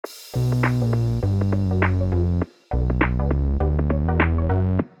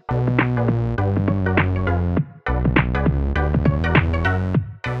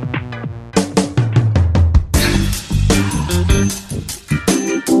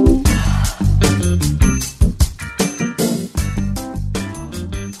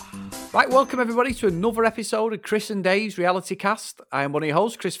Right, welcome everybody to another episode of Chris and Dave's Reality Cast. I am one of your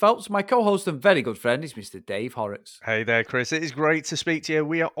hosts, Chris Phelps. My co-host and very good friend is Mr. Dave Horrocks. Hey there, Chris. It is great to speak to you.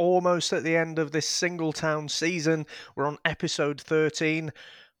 We are almost at the end of this single town season. We're on episode 13.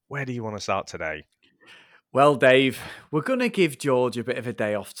 Where do you want to start today? Well, Dave, we're going to give George a bit of a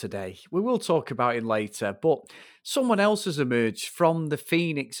day off today. We will talk about him later, but someone else has emerged from the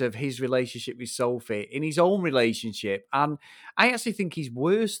phoenix of his relationship with Sophie in his own relationship. And I actually think he's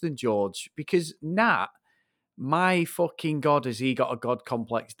worse than George because Nat, my fucking God, has he got a God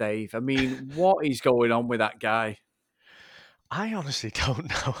complex, Dave? I mean, what is going on with that guy? I honestly don't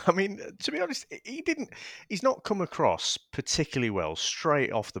know. I mean, to be honest, he's not come across particularly well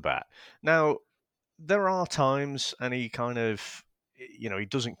straight off the bat. Now, there are times, and he kind of, he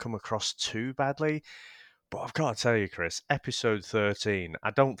doesn't come across too badly. But I've got to tell you, Chris, episode 13, I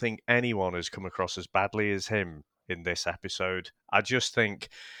don't think anyone has come across as badly as him in this episode. I just think,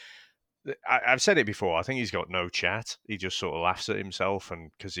 I've said it before, I think he's got no chat. He just sort of laughs at himself, and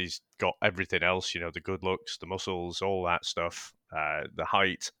because he's got everything else, the good looks, the muscles, all that stuff, the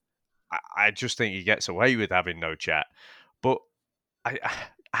height. I just think he gets away with having no chat. But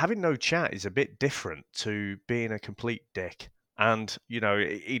having no chat is a bit different to being a complete dick. And,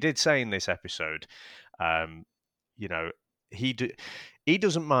 he did say in this episode, um, you know, he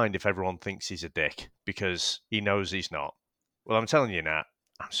doesn't mind if everyone thinks he's a dick because he knows he's not. Well, I'm telling you, Nat,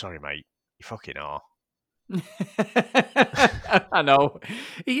 I'm sorry, mate, you fucking are. I know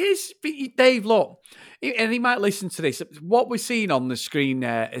he is, but Dave. Look, and he might listen to this. What we're seeing on the screen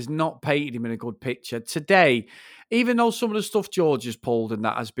there has not painted him in a good picture today. Even though some of the stuff George has pulled and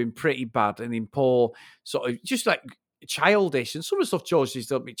that has been pretty bad and in poor, sort of just like childish, and some of the stuff George has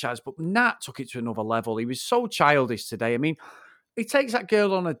done be childish, but Nat took it to another level. He was so childish today. I mean, he takes that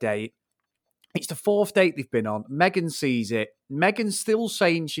girl on a date. It's the fourth date they've been on. Megan sees it. Megan's still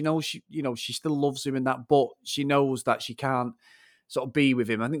saying she knows she still loves him and that, but she knows that she can't sort of be with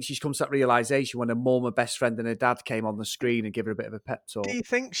him. I think she's come to that realization when her mum, her best friend, and her dad came on the screen and give her a bit of a pep talk. Do you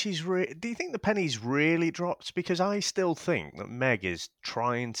think do you think the penny's really dropped? Because I still think that Meg is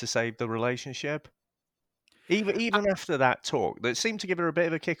trying to save the relationship. Even after that talk, that seemed to give her a bit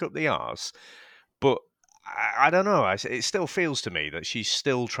of a kick up the arse. But I don't know. It still feels to me that she's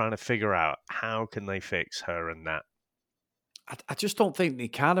still trying to figure out how can they fix her and that. I just don't think they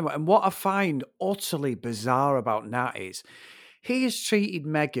can. And what I find utterly bizarre about Nat is he has treated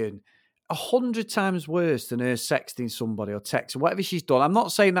Megan 100 times worse than her sexting somebody or texting, whatever she's done. I'm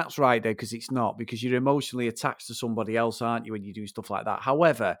not saying that's right there because it's not, because you're emotionally attached to somebody else, aren't you, when you do stuff like that.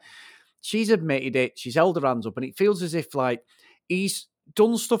 However, she's admitted it. She's held her hands up, and it feels as if like he's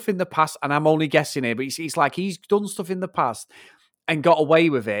done stuff in the past, and I'm only guessing here, but it's like he's done stuff in the past and got away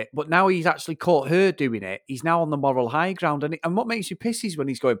with it, but now he's actually caught her doing it. He's now on the moral high ground, and what makes you piss is when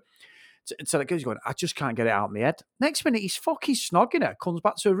he's going. So the girl's going, I just can't get it out of my head. Next minute, he's fucking snogging her, comes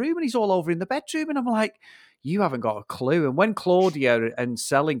back to her room, and he's all over in the bedroom. And I'm like, you haven't got a clue. And when Claudia and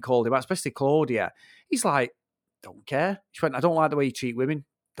Selling called him out, especially Claudia, he's like, don't care. She went, I don't like the way you treat women.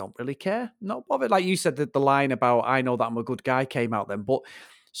 Don't really care. Not bothered. Like you said, the line about, I know that I'm a good guy came out then. But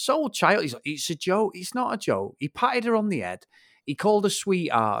so childish. It's a joke. It's not a joke. He patted her on the head. He called her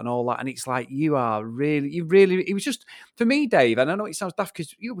sweetheart and all that. And it's like, it was just, for me, Dave, and I know it sounds daft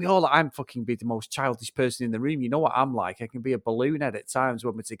because I'm fucking be the most childish person in the room. You know what I'm like. I can be a balloon head at times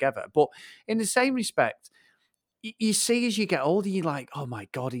when we're together. But in the same respect, you see as you get older, you're like, oh my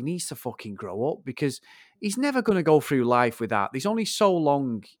God, he needs to fucking grow up because he's never going to go through life with that. There's only so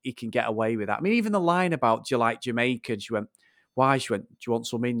long he can get away with that. I mean, even the line about, do you like Jamaica? She went, why? She went, do you want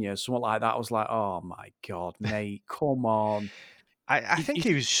some in you? Something like that. I was like, oh my God, mate, come on. I think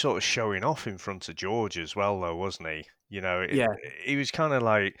he was sort of showing off in front of George as well, though, wasn't he? Yeah. He was kind of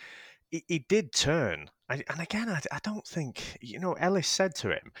like he did turn, and again, I don't think Ellis said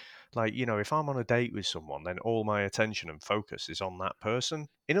to him, like, if I'm on a date with someone, then all my attention and focus is on that person.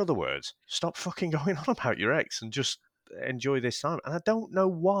 In other words, stop fucking going on about your ex and just enjoy this time. And I don't know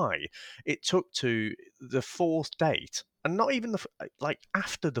why it took to the fourth date, and not even like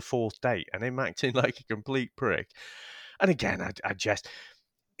after the fourth date, and him acting like a complete prick. And again, I just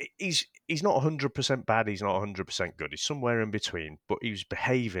he's not 100% bad, he's not 100% good. He's somewhere in between, but he was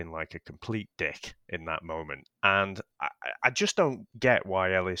behaving like a complete dick in that moment. And I just don't get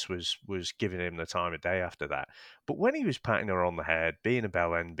why Ellis was giving him the time of day after that. But when he was patting her on the head, being a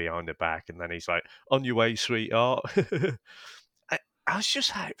bell end behind her back, and then he's like, "On your way, sweetheart." I, I was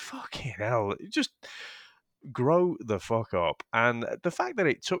just like, fucking hell, just grow the fuck up. And the fact that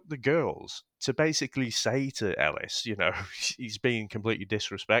it took the girls to basically say to Ellis, he's being completely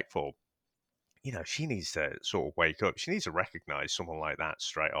disrespectful, she needs to sort of wake up. She needs to recognize someone like that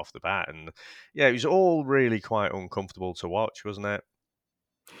straight off the bat. And yeah, it was all really quite uncomfortable to watch, wasn't it?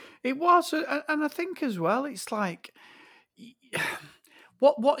 It was, and I think as well, it's like,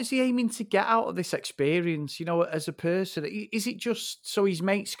 what is he aiming to get out of this experience? As a person, is it just so his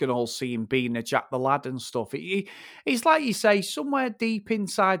mates can all see him being a Jack the Lad and stuff? It's like you say, somewhere deep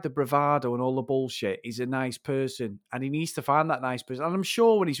inside the bravado and all the bullshit, he's a nice person, and he needs to find that nice person. And I'm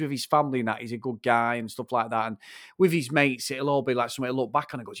sure when he's with his family and that, he's a good guy and stuff like that. And with his mates, it'll all be like something to look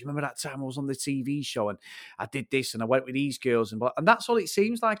back on and go, "Do you remember that time I was on the TV show and I did this and I went with these girls?" And that's all it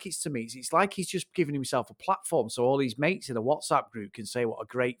seems like it's to me. It's like he's just giving himself a platform so all his mates in the WhatsApp group can say what a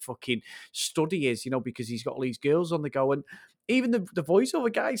great fucking stud he is, because he's got all these girls on the go. And even the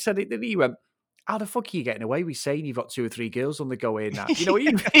voiceover guy said it, didn't he? He went, "How the fuck are you getting away with saying you've got 2 or 3 girls on the go in that?"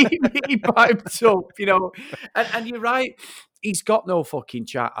 He piped up. And you're right. He's got no fucking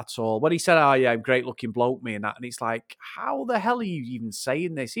chat at all. When he said, "Oh yeah, great looking bloke, me," and that, and it's like, how the hell are you even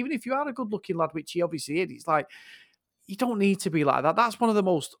saying this? Even if you are a good looking lad, which he obviously is, it's like, you don't need to be like that. That's one of the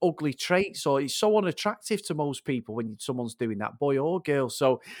most ugly traits, or it's so unattractive to most people when someone's doing that, boy or girl.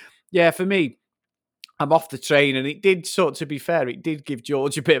 So, yeah, for me, I'm off the train, and it did to be fair, it did give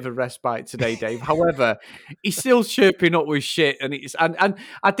George a bit of a respite today, Dave. However, he's still chirping up with shit, and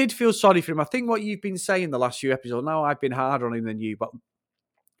I did feel sorry for him. I think what you've been saying the last few episodes, now I've been harder on him than you, but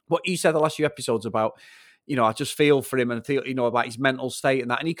what you said the last few episodes about, I just feel for him and feel, about his mental state and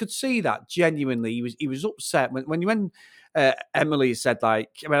that. And you could see that genuinely. He was upset when Emily said, like,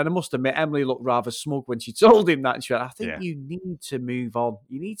 I mean, I must admit, Emily looked rather smug when she told him that. And she went, "I think Yeah. you need to move on.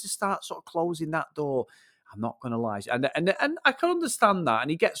 You need to start sort of closing that door." I'm not going to lie. And I can understand that. And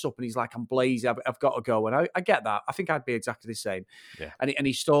he gets up and he's like, "I'm blazing. I've got to go." And I get that. I think I'd be exactly the same. Yeah. And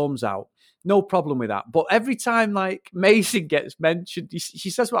he storms out. No problem with that. But every time like Mason gets mentioned,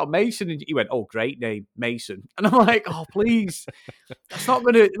 she says about Mason, and he went, "Oh, great name, Mason." And I'm like, "Oh, please, that's not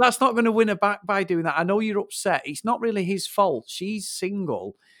gonna win her back by doing that." I know you're upset. It's not really his fault. She's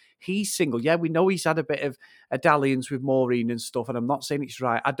single. He's single. Yeah, we know he's had a bit of a dalliance with Maureen and stuff, and I'm not saying it's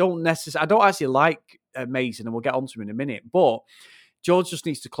right. I don't actually like Mason, and we'll get onto him in a minute. But George just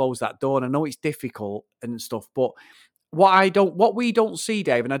needs to close that door. And I know it's difficult and stuff, but what we don't see,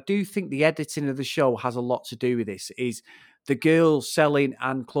 Dave, and I do think the editing of the show has a lot to do with this, is the girls, Selin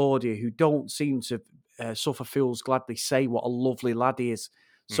and Claudia, who don't seem to suffer fools gladly, say what a lovely lad he is.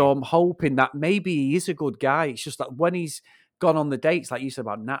 So Mm. I'm hoping that maybe he is a good guy. It's just that when he's gone on the dates, like you said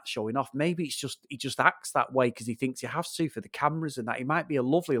about Nat showing off, maybe it's just he just acts that way because he thinks he has to for the cameras and that. He might be a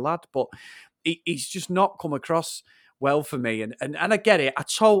lovely lad, but he's just not come across well for me. And I get it. I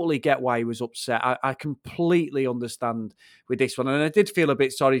totally get why he was upset. I completely understand with this one. And I did feel a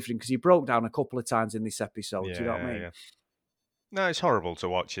bit sorry for him because he broke down a couple of times in this episode. Do you know what I Yeah, mean? yeah. No, it's horrible to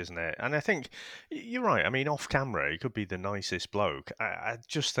watch, isn't it? And I think you're right. I mean, off camera, he could be the nicest bloke. I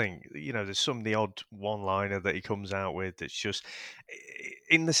just think, there's the odd one-liner that he comes out with that's just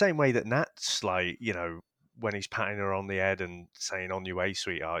in the same way that Nat's like, when he's patting her on the head and saying, "On your way,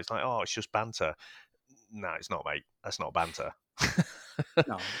 sweetheart," it's like, "Oh, it's just banter." No, it's not, mate. That's not banter.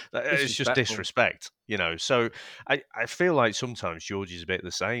 No, It's just disrespectful. disrespect, So I feel like sometimes George is a bit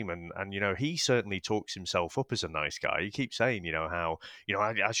the same, and he certainly talks himself up as a nice guy. He keeps saying, how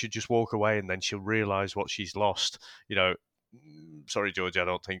I should just walk away, and then she'll realize what she's lost. Sorry, George, I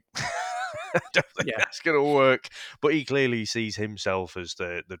don't think. I don't think Yeah. that's going to work. But he clearly sees himself as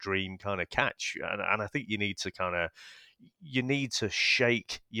the dream kind of catch, and I think you need to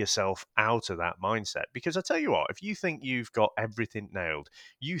shake yourself out of that mindset. Because I tell you what, if you think you've got everything nailed,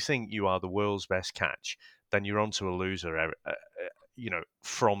 you think you are the world's best catch, then you're onto a loser.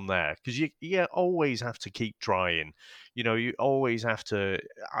 From there, because you always have to keep trying. You always have to.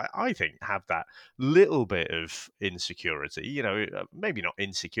 I think have that little bit of insecurity. Maybe not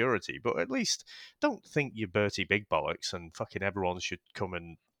insecurity, but at least don't think you're Bertie Big Bollocks and fucking everyone should come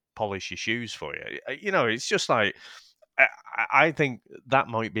and polish your shoes for you. It's just like I think that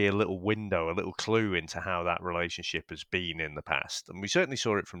might be a little window, a little clue into how that relationship has been in the past. And we certainly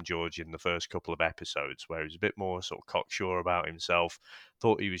saw it from George in the first couple of episodes, where he was a bit more sort of cocksure about himself,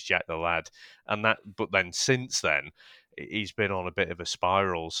 thought he was Jack the Lad. But then since then, he's been on a bit of a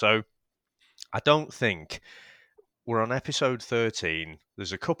spiral. So I don't think we're on episode 13.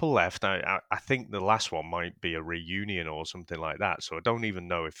 There's a couple left. I think the last one might be a reunion or something like that. So I don't even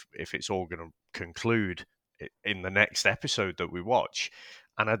know if it's all going to conclude in the next episode that we watch.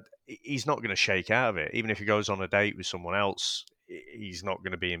 And he's not going to shake out of it. Even if he goes on a date with someone else, he's not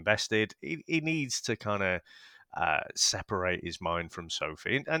going to be invested. He needs to kind of separate his mind from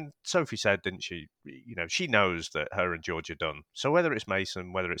Sophie. And Sophie said, didn't she? You know, she knows that her and George are done. So whether it's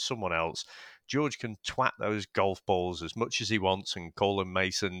Mason, whether it's someone else, George can twat those golf balls as much as he wants and call them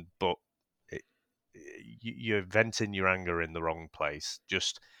Mason, but it, you're venting your anger in the wrong place.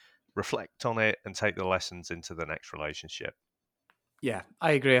 Just reflect on it and take the lessons into the next relationship. Yeah,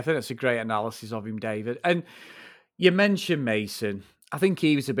 I agree. I think that's a great analysis of him, David. And you mentioned Mason. I think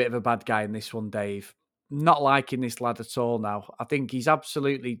he was a bit of a bad guy in this one, Dave. Not liking this lad at all now. I think he's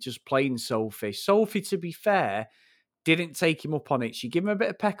absolutely just playing Sophie. Sophie, to be fair, didn't take him up on it. She gave him a bit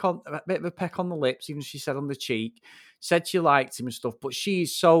of a peck on the lips, even she said on the cheek, said she liked him and stuff, but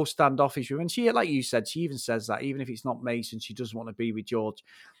she's so standoffish with him. And she, like you said, she even says that even if it's not Mason, she doesn't want to be with George.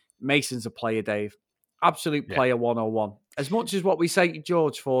 Mason's a player, Dave. Absolute Yeah. player 101. As much as what we say to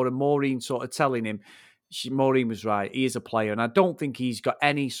George for and Maureen sort of telling him, Maureen was right. He is a player. And I don't think he's got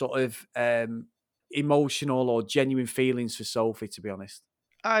any sort of emotional or genuine feelings for Sophie, to be honest.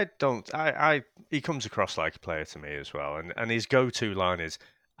 I don't. He comes across like a player to me as well, and his go-to line is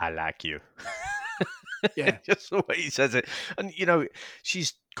 "I like you." Yeah. Just the way he says it, and you know,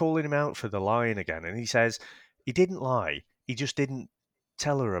 she's calling him out for the lying again, and he says he didn't lie. He just didn't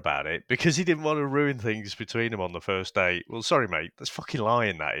tell her about it because he didn't want to ruin things between them on the first date. Well, sorry, mate, that's fucking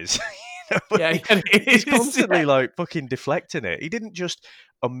lying. That is. You know, Yeah, he's constantly like fucking deflecting it. He didn't just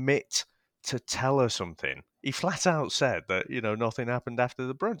omit to tell her something. He flat out said that, you know, nothing happened after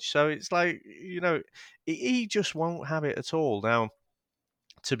the brunch. So it's like, you know, he just won't have it at all. Now,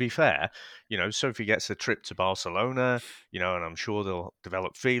 to be fair, you know, Sophie gets a trip to Barcelona, you know, and I'm sure they'll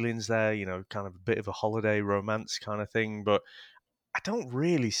develop feelings there, you know, kind of a bit of a holiday romance kind of thing. But I don't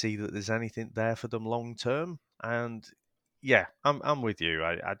really see that there's anything there for them long term. And yeah, I'm with you.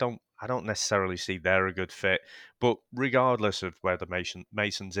 I don't necessarily see they're a good fit. But regardless of whether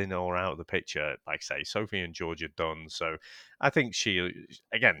Mason's in or out of the picture, like I say, Sophie and George are done. So I think she'll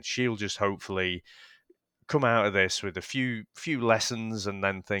just hopefully come out of this with a few lessons and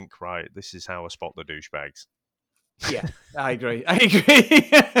then think, right, this is how I spot the douchebags. Yeah, I agree. I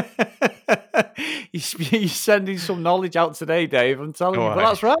agree. You're sending some knowledge out today, Dave. I'm telling you. But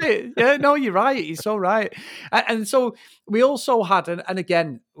that's right. Yeah, no, you're right. You're so right. And so we also had, and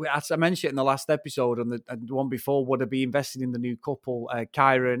again, as I mentioned it in the last episode and the one before, would I be investing in the new couple,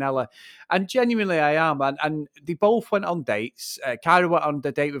 Kyra and Ella? And genuinely, I am. And they both went on dates. Kyra went on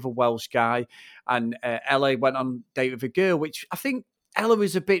a date with a Welsh guy, and Ella went on a date with a girl, which I think Ella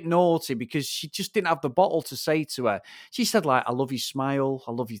was a bit naughty because she just didn't have the bottle to say to her. She said, like, I love your smile,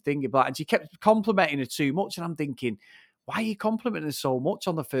 I love your thing, and she kept complimenting her too much. And I'm thinking, why are you complimenting her so much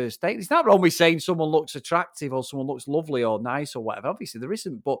on the first date? It's not wrong with saying someone looks attractive or someone looks lovely or nice or whatever. Obviously, there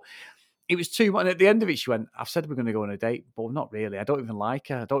isn't, but it was too much. And at the end of it, she went, I've said we're going to go on a date, but not really. I don't even like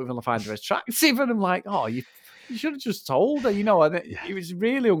her. I don't even find her attractive. And I'm like, oh, you should have just told her, you know. And it was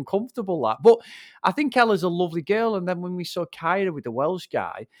really uncomfortable, that. But I think Ella's a lovely girl. And then when we saw Kyra with the Welsh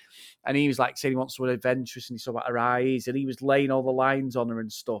guy, and he was like saying he wants someone adventurous, and he saw about her eyes, and he was laying all the lines on her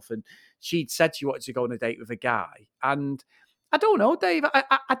and stuff. And she'd said she wanted to go on a date with a guy. And I don't know, Dave.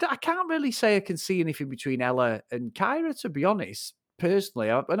 I can't really say I can see anything between Ella and Kyra, to be honest. Personally,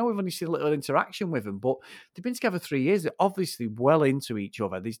 I know we've only seen a little interaction with them, but they've been together 3 years. They're obviously well into each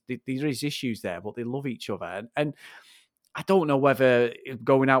other. There is issues there, but they love each other. And I don't know whether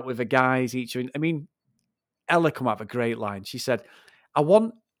going out with the guys each. I mean, Ella come up with a great line. She said, "I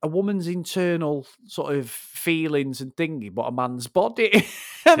want a woman's internal sort of feelings and thingy, but a man's body."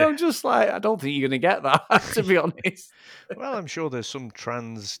 And Yeah. I'm just like, I don't think you're going to get that, to be honest. Well, I'm sure there's some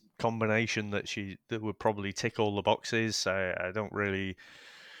trans combination that would probably tick all the boxes. I don't really,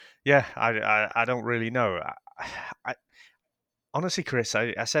 yeah, I don't really know. I honestly, Chris,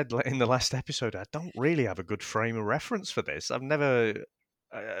 I said in the last episode, I don't really have a good frame of reference for this. I've never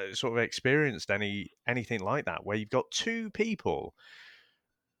sort of experienced anything like that where you've got two people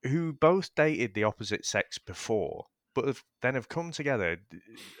who both dated the opposite sex before, but have come together,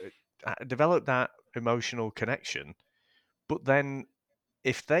 developed that emotional connection, but then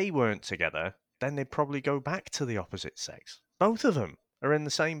if they weren't together, then they'd probably go back to the opposite sex. Both of them are in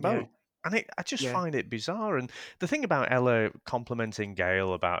the same Yeah. boat. And I just Yeah. find it bizarre. And the thing about Ella complimenting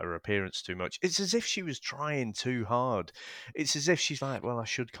Gail about her appearance too much, it's as if she was trying too hard. It's as if she's like, well, I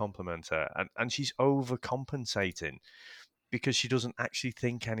should compliment her. And she's overcompensating because she doesn't actually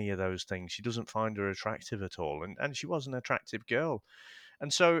think any of those things. She doesn't find her attractive at all. And she was an attractive girl.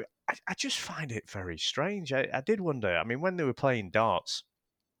 And so I just find it very strange. I did wonder, I mean, when they were playing darts,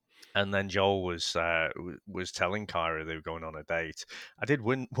 and then Joel was telling Kyra they were going on a date. I did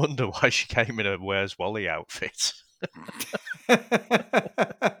wonder why she came in a Where's Wally outfit.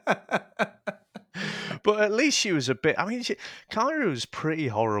 But at least she was a bit. I mean, Kyra was pretty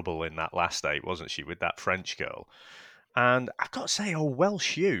horrible in that last date, wasn't she, with that French girl? And I've got to say, oh,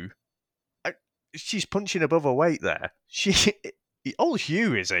 Welsh Hugh, I, she's punching above her weight there. Old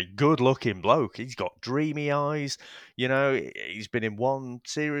Hugh is a good-looking bloke. He's got dreamy eyes. You know, he's been in one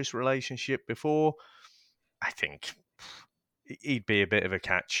serious relationship before. I think he'd be a bit of a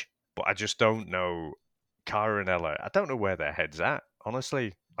catch, but I just don't know Kyra and Ella. I don't know where their heads at.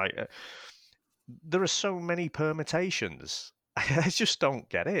 Honestly, there are so many permutations. I just don't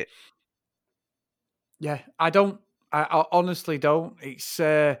get it. Yeah, I don't. I honestly don't. It's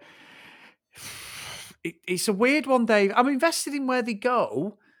a weird one, Dave. I'm invested in where they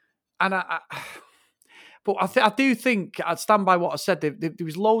go, and but I do think I'd stand by what I said. There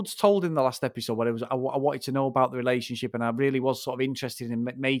was loads told in the last episode where I wanted to know about the relationship, and I really was sort of interested in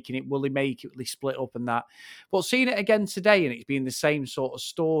making it. Will they make it? Will they split up and that? But seeing it again today, and it's being the same sort of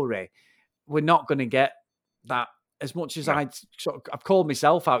story, we're not going to get that. As much as No. I've called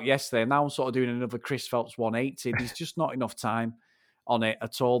myself out yesterday, and now I'm sort of doing another Chris Phelps 180. There's just not enough time on it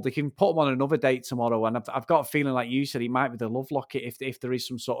at all. They can put him on another date tomorrow, and I've got a feeling, like you said, it might be the love locket if there is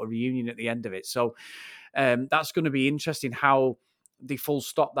some sort of reunion at the end of it. So that's going to be interesting how they full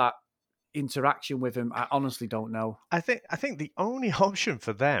stop that interaction with him. I honestly don't know. I think the only option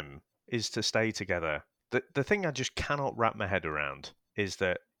for them is to stay together. The thing I just cannot wrap my head around is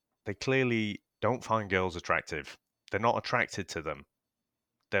that they clearly don't find girls attractive. They're not attracted to them.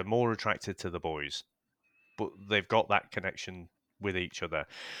 They're more attracted to the boys, but they've got that connection with each other.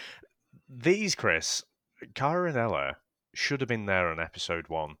 These, Chris, Kyra and Ella should have been there on episode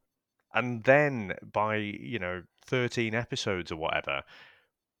 1. And then by, 13 episodes or whatever,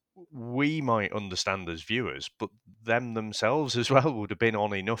 we might understand as viewers, but them themselves as well would have been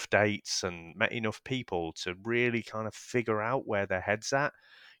on enough dates and met enough people to really kind of figure out where their head's at,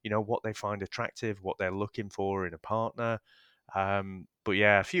 what they find attractive, what they're looking for in a partner. But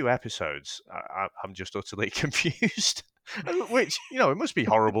yeah, a few episodes, I'm just utterly confused. Which, it must be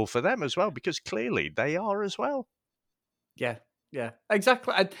horrible for them as well, because clearly they are as well. Yeah, yeah,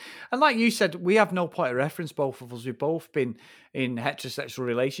 exactly. And like you said, we have no point of reference, both of us. We've both been in heterosexual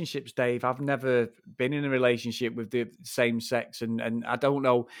relationships, Dave. I've never been in a relationship with the same sex. And I don't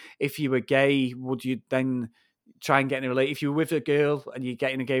know, if you were gay, would you then try and get in a relationship? If you were with a girl and you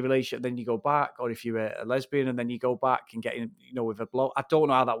get in a gay relationship, then you go back? Or if you were a lesbian and then you go back and get in, with a bloke? I don't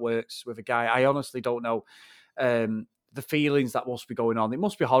know how that works with a guy. I honestly don't know. The feelings that must be going on. It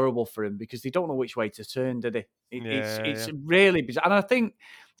must be horrible for him because they don't know which way to turn, do they? It's Yeah. really bizarre. And I think,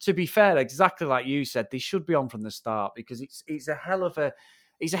 to be fair, exactly like you said, they should be on from the start, because it's a hell of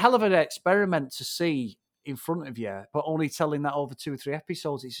an experiment to see in front of you, but only telling that over 2 or 3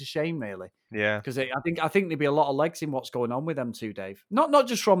 episodes. It's a shame, really. Yeah. Because I think there'd be a lot of legs in what's going on with them too, Dave. Not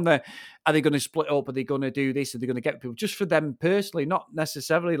just from are they going to split up? Are they going to do this? Are they going to get people? Just for them personally, not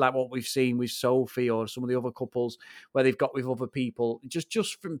necessarily like what we've seen with Sophie or some of the other couples where they've got with other people.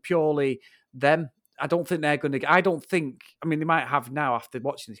 Just from purely them. I don't think they're going to. I don't think. I mean, they might have now after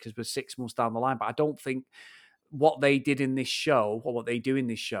watching this, because we're 6 months down the line. But I don't think what they did in this show, or what they do in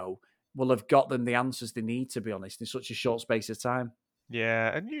this show, will have got them the answers they need, to be honest, in such a short space of time.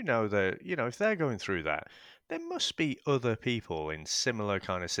 Yeah, and that, if they're going through that, there must be other people in similar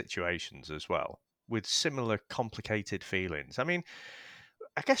kind of situations as well, with similar complicated feelings. I mean,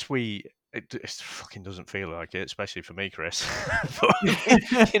 I guess it fucking doesn't feel like it, especially for me, Chris. But,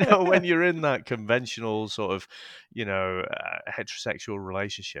 when you're in that conventional sort of, heterosexual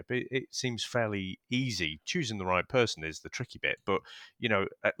relationship, it seems fairly easy. Choosing the right person is the tricky bit, but,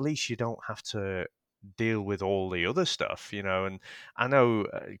 at least you don't have to deal with all the other stuff, and I know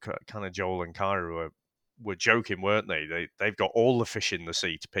kind of Joel and Kyra were joking, weren't they? They've got all the fish in the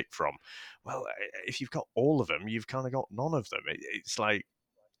sea to pick from. Well, if you've got all of them, you've kind of got none of them. It's like,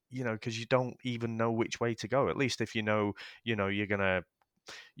 because you don't even know which way to go. At least if you're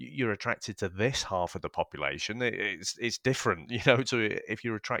attracted to this half of the population, it's different, to if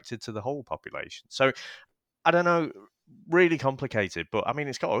you're attracted to the whole population. So I don't know, really complicated, but I mean,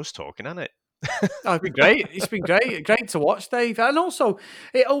 it's got us talking, hasn't it? Oh, it's been great. It's been great to watch, Dave, and also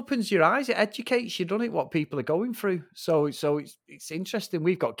it opens your eyes. It educates you, doesn't it? What people are going through. So it's interesting.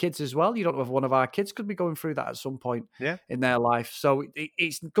 We've got kids as well. You don't know if one of our kids could be going through that at some point Yeah. in their life. So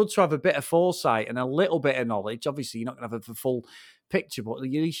it's good to have a bit of foresight and a little bit of knowledge. Obviously, you're not going to have the full picture, but at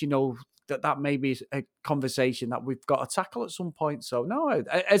least you know that maybe is a conversation that we've got to tackle at some point. So no,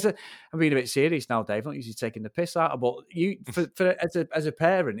 I'm being a bit serious now, Dave. I'm not usually taking the piss out, but as a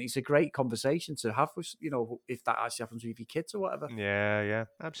parent, it's a great conversation to have with, if that actually happens with your kids or whatever. Yeah,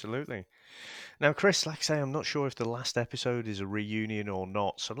 absolutely. Now, Chris, like I say, I'm not sure if the last episode is a reunion or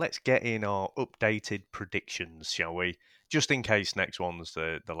not, so let's get in our updated predictions, shall we? Just in case next one's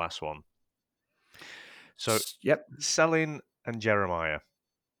the last one. So, Yep. Selin and Jeremiah.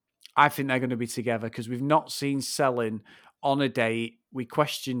 I think they're going to be together because we've not seen Selin on a date. We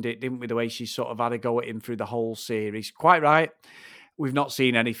questioned it, didn't we? The way she sort of had a go at him through the whole series. Quite right. We've not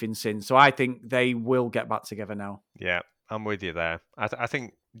seen anything since. So I think they will get back together now. Yeah, I'm with you there. I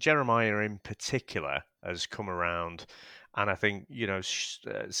think Jeremiah in particular has come around, and I think,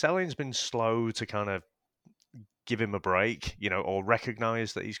 Selin's been slow to kind of give him a break, or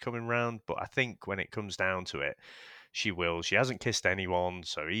recognize that he's coming round. But I think when it comes down to it, she will. She hasn't kissed anyone,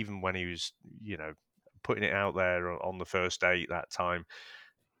 so even when he was, putting it out there on the first date that time,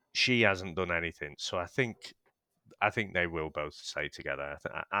 she hasn't done anything. So I think they will both stay together,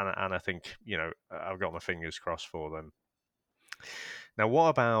 and I think I've got my fingers crossed for them. Now, what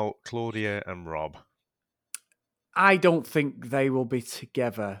about Claudia and Rob? I don't think they will be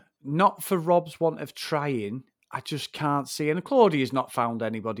together. Not for Rob's want of trying. I just can't see. And Claudia's not found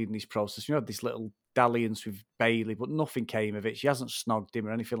anybody in this process. You had this little dalliance with Bailey, but nothing came of it. She hasn't snogged him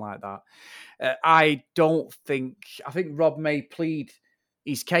or anything like that. I think Rob may plead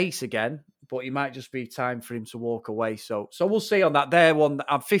his case again, but it might just be time for him to walk away. So we'll see on that. They're one.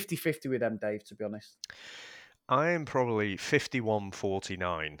 I'm 50-50 with them, Dave, to be honest. I am probably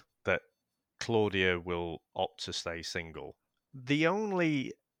 51-49 that Claudia will opt to stay single. The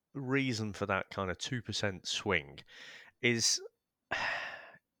only reason for that kind of 2% swing is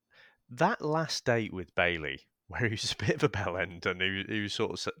that last date with Bailey, where he was a bit of a bellend and he was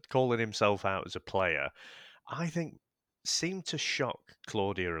sort of calling himself out as a player, I think seemed to shock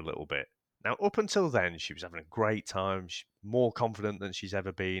Claudia a little bit. Now, up until then, she was having a great time. She's more confident than she's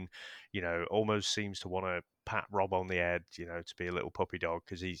ever been. Almost seems to want to pat Rob on the head, to be a little puppy dog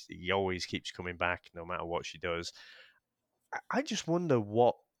because he always keeps coming back no matter what she does. I just wonder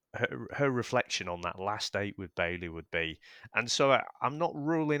what her reflection on that last date with Bailey would be. And so I'm not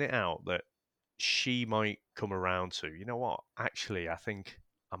ruling it out that she might come around to, you know what, actually, I think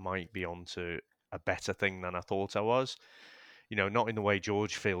I might be onto a better thing than I thought I was. Not in the way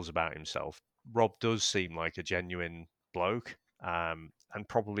George feels about himself. Rob does seem like a genuine bloke, and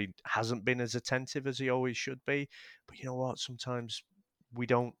probably hasn't been as attentive as he always should be. But you know what? Sometimes we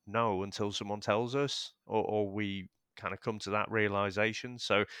don't know until someone tells us, or we kind of come to that realization.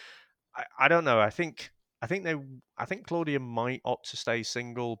 So I don't know. I think Claudia might opt to stay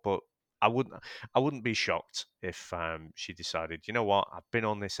single, but I wouldn't be shocked if she decided, you know what, I've been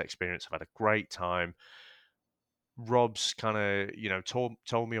on this experience, I've had a great time. Rob's kind of,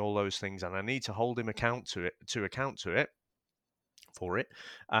 told me all those things, and I need to hold him account to it for it.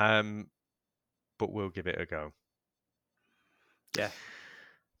 But we'll give it a go. Yeah.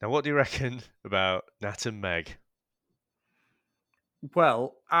 Now, what do you reckon about Nat and Meg?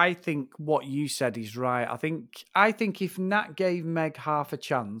 Well, I think what you said is right. I think if Nat gave Meg half a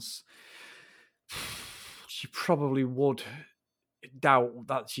chance, she probably would doubt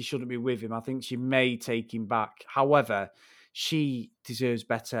that she shouldn't be with him. I think she may take him back. However, she deserves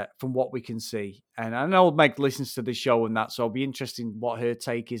better from what we can see. And I know Meg listens to the show and that, so it'll be interesting what her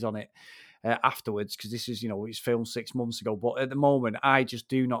take is on it afterwards, because this is, it's filmed 6 months ago. But at the moment, I just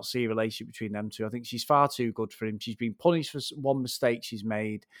do not see a relationship between them two. I think she's far too good for him. She's been punished for one mistake she's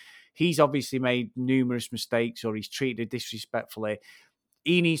made. He's obviously made numerous mistakes, or he's treated her disrespectfully.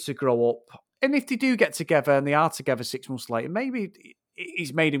 He needs to grow up. And if they do get together and they are together 6 months later, maybe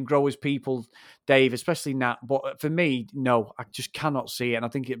he's made him grow as people, Dave, especially Nat. But for me, no, I just cannot see it. And I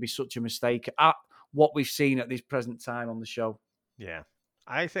think it'd be such a mistake at what we've seen at this present time on the show. Yeah,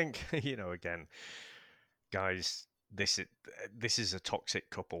 I think again, guys, this is a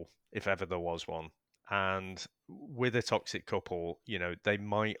toxic couple if ever there was one. And with a toxic couple, they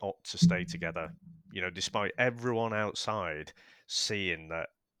might opt to stay together, despite everyone outside seeing that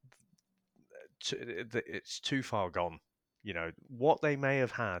it's too far gone. What they may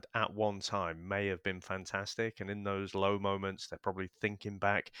have had at one time may have been fantastic, and in those low moments, they're probably thinking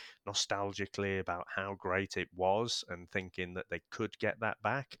back nostalgically about how great it was and thinking that they could get that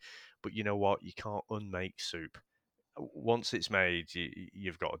back. but you know what? You can't unmake soup. Once it's made,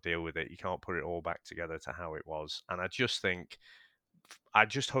 you've got to deal with it. You can't put it all back together to how it was. And I just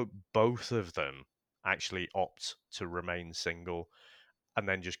hope both of them actually opt to remain single and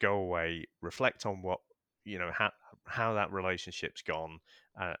then just go away, reflect on what, how that relationship's gone,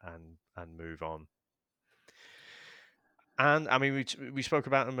 and move on. And I mean, we spoke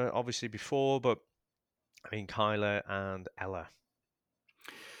about them obviously before, but I mean, Kyla and Ella.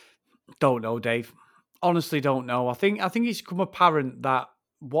 Don't know, Dave. Honestly, don't know. I think it's become apparent that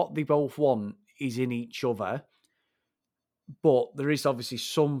what they both want is in each other, but there is obviously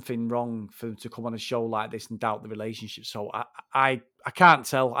something wrong for them to come on a show like this and doubt the relationship. So I can't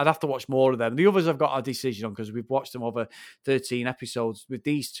tell. I'd have to watch more of them. The others I've got a decision on because we've watched them over 13 episodes. With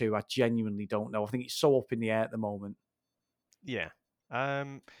these two, I genuinely don't know. I think it's so up in the air at the moment. Yeah.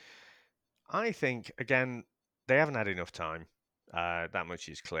 I think, again, they haven't had enough time. That much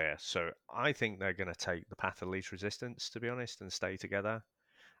is clear. So I think they're going to take the path of least resistance, to be honest, and stay together.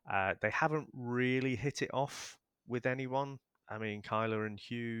 They haven't really hit it off with anyone. I mean, Kyla and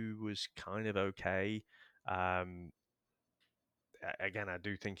Hugh was kind of okay. Again, I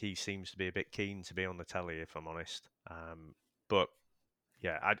do think he seems to be a bit keen to be on the telly, if I'm honest. But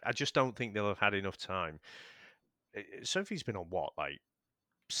yeah, I just don't think they'll have had enough time. Sophie's been on what, like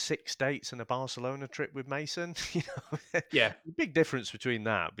 6 dates and a Barcelona trip with Mason? Yeah. Big difference between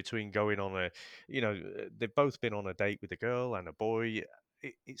going on they've both been on a date with a girl and a boy.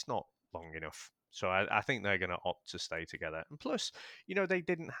 It's not long enough. So I think they're going to opt to stay together. And plus, they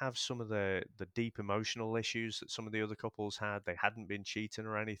didn't have some of the deep emotional issues that some of the other couples had. They hadn't been cheating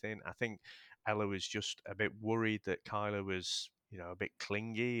or anything. I think Ella was just a bit worried that Kyla was, a bit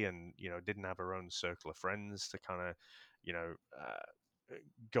clingy and, didn't have her own circle of friends to kind of,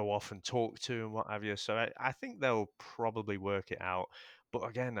 go off and talk to and what have you. So I think they'll probably work it out. But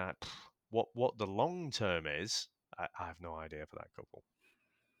again, what the long term is, I have no idea for that couple.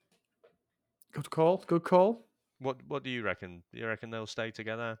 Good call. Good call. What do you reckon? Do you reckon they'll stay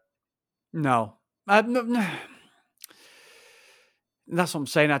together? No. No. That's what I'm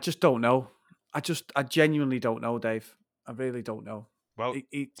saying. I just don't know. I genuinely don't know, Dave. I really don't know. Well,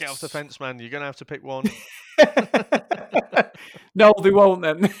 get off the fence, man. You're going to have to pick one. No, they won't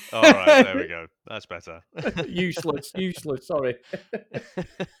then. All right, there we go. That's better. Useless. Sorry.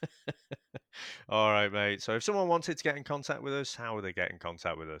 All right, mate. So if someone wanted to get in contact with us, how would they get in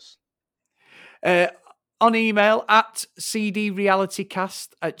contact with us? On email at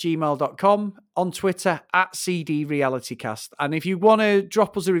cdrealitycast@gmail.com, on Twitter at cdrealitycast. And if you want to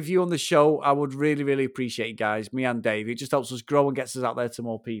drop us a review on the show, I would really, really appreciate it, guys. Me and Dave. It just helps us grow and gets us out there to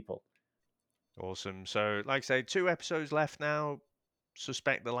more people. Awesome. So, like I say, 2 episodes left now.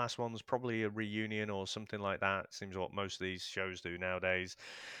 Suspect the last one's probably a reunion or something like that. Seems what most of these shows do nowadays.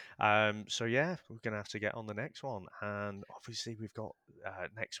 So yeah, we're gonna have to get on the next one. And obviously, we've got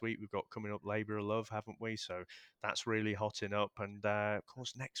next week. We've got coming up Labour of Love, haven't we? So that's really hotting up. And of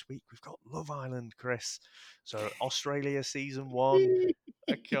course, next week we've got Love Island, Chris. So Australia season 1.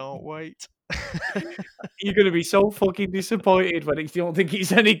 I can't wait. You're going to be so fucking disappointed when you don't think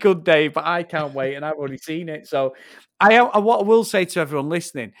it's any good, Dave, but I can't wait, and I've already seen it. So what I will say to everyone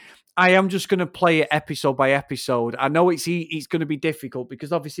listening, I am just going to play it episode by episode. I know it's going to be difficult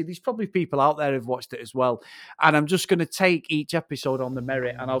because obviously there's probably people out there who've watched it as well, and I'm just going to take each episode on the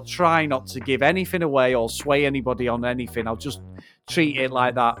merit, and I'll try not to give anything away or sway anybody on anything. I'll just treat it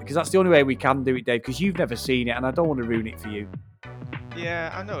like that because that's the only way we can do it, Dave, because you've never seen it, and I don't want to ruin it for you.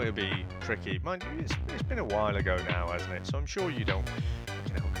 Yeah, I know it'll be tricky. Mind you, it's been a while ago now, hasn't it? So I'm sure you don't.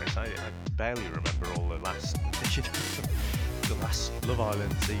 Chris, I barely remember all the last, the last Love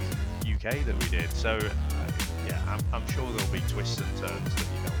Island season UK that we did. So yeah, I'm sure there'll be twists and turns that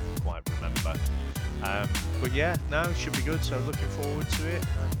you don't quite remember. But yeah, no, it should be good. So looking forward to it.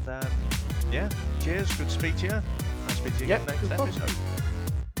 And yeah, cheers. Good to speak to you. I'll speak to you again next episode.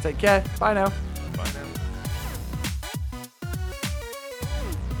 Take care. Bye now.